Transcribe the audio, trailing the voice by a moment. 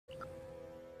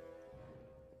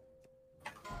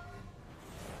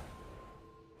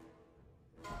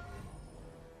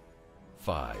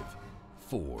5,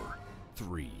 4,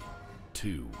 3,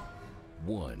 2,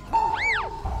 1.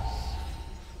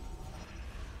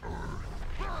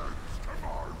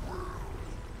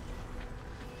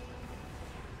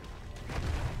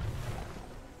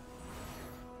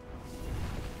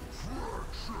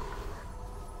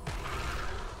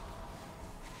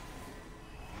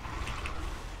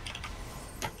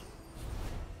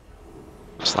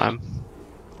 Slam.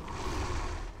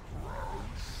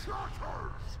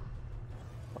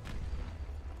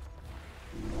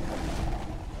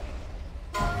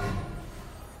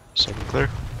 Second clear.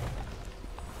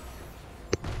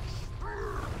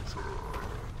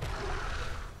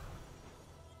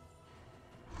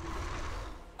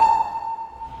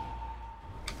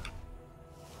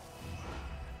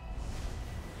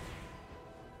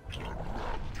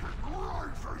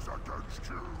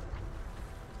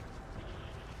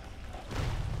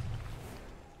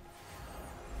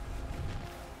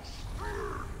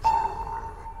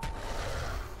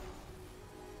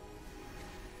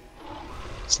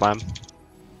 Slam.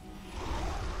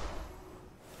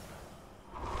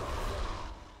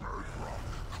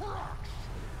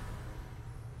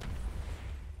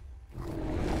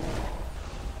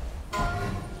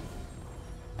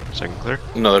 Second clear.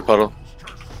 Another puddle.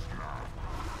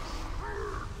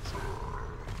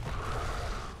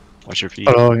 Watch your feet.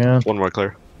 Oh, again. One more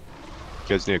clear. You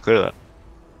guys need to clear that.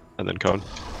 And then cone.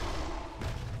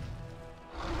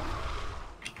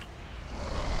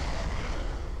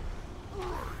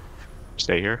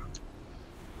 Stay here.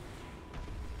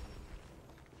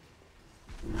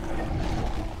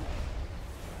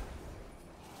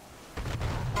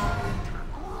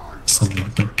 Something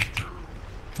like that.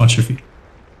 Watch your feet.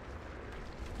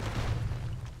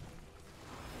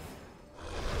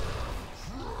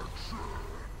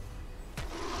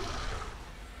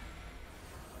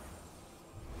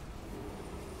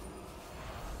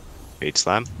 Bait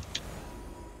slam.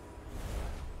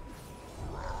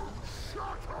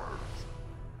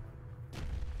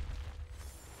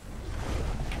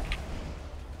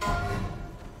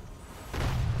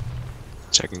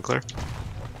 Second clear.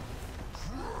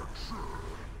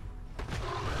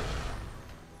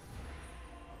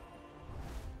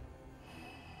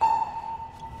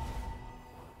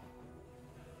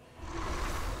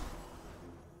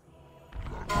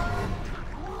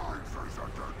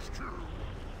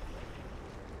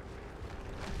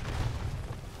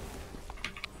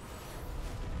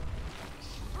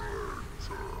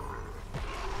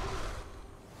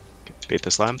 Bait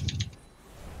the slam.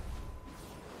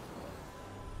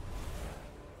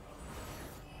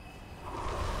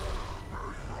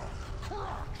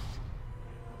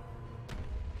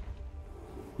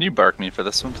 Can you bark me for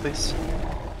this one, please?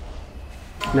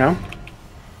 No?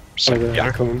 Second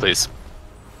Yeah, clear. please.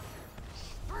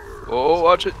 Oh,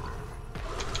 watch it.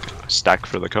 Stack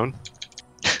for the cone.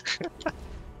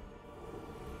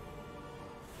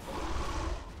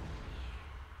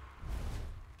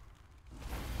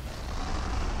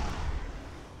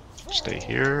 Stay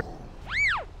here.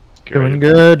 Get ready Doing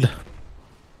to- good.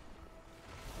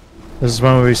 This is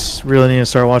when we really need to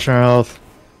start watching our health.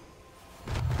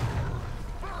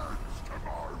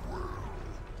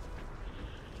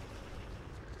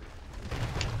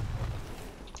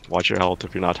 Watch your health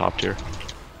if you're not top tier.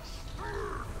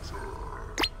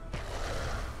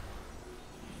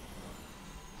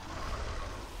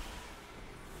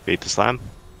 Bait the slam.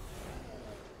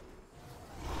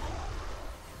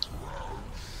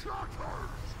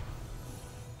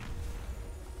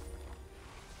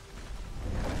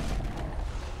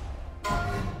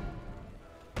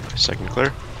 Second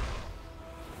clear.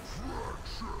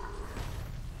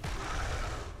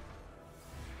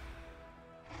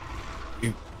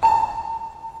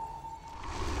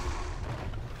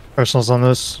 Personals on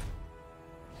this.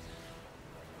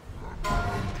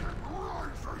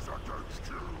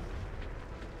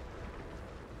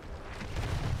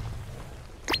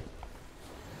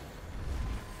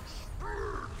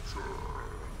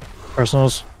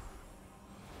 Personals.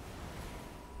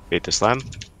 Bait the slam.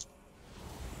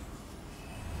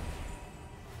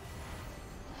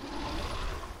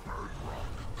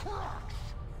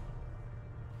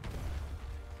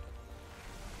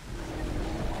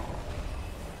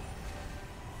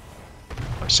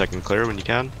 Second clear when you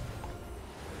can.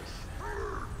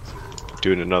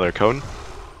 Doing another cone.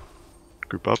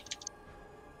 Group up.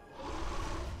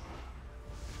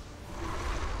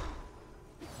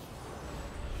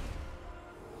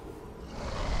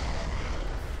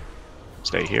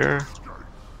 Stay here.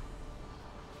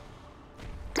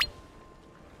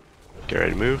 Get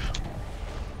ready to move.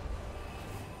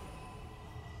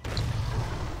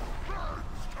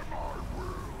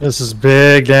 This is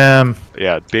big, damn.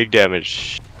 Yeah, big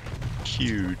damage.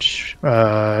 Huge.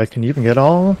 Can you even get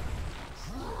all?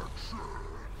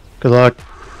 Good luck.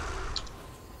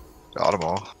 Got them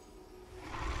all.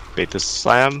 Bait the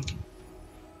slam.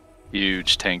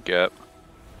 Huge tank gap.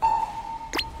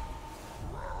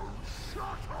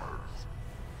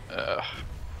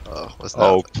 Oh, was that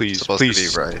Oh, please, supposed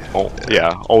please. to be right? Oh,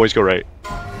 yeah, always go right.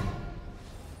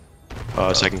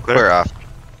 Second clear. Clear after.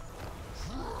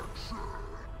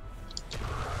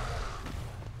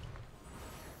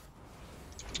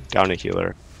 Down a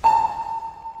healer.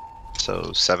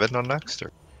 So 7 on next,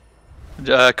 or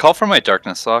Call for my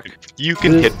darkness sock. You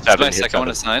can This hit is Is 7. my hit second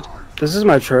one 7. assigned? This is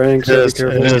my train, so be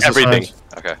careful. It is Everything. assigned.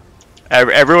 Okay.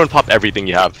 Everyone pop everything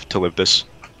you have to live this.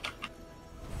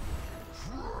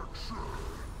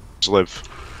 Just live.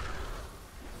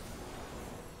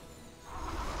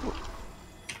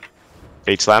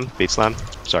 Bait slam. Bait slam.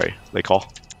 Sorry, they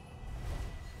call.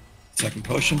 Second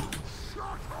potion.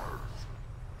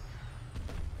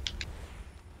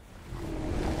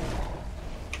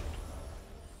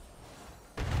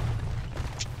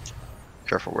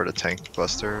 careful where to tank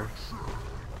Buster.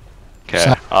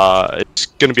 Okay. It's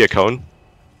gonna be a cone.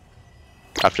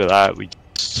 After that, we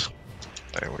just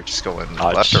Alright, we're just going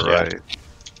Dodge, left or yeah.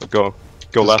 right. go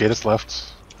This left. gate is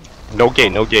left. No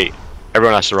gate. No gate.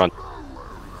 Everyone has to run.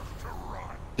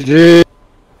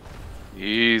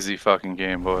 Easy fucking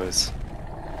game, boys.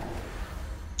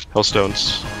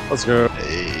 Hellstones. Let's go.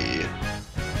 Hey.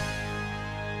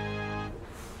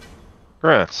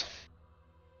 Congrats.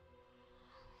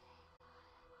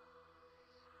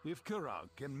 If Kirkland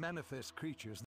can manifest creatures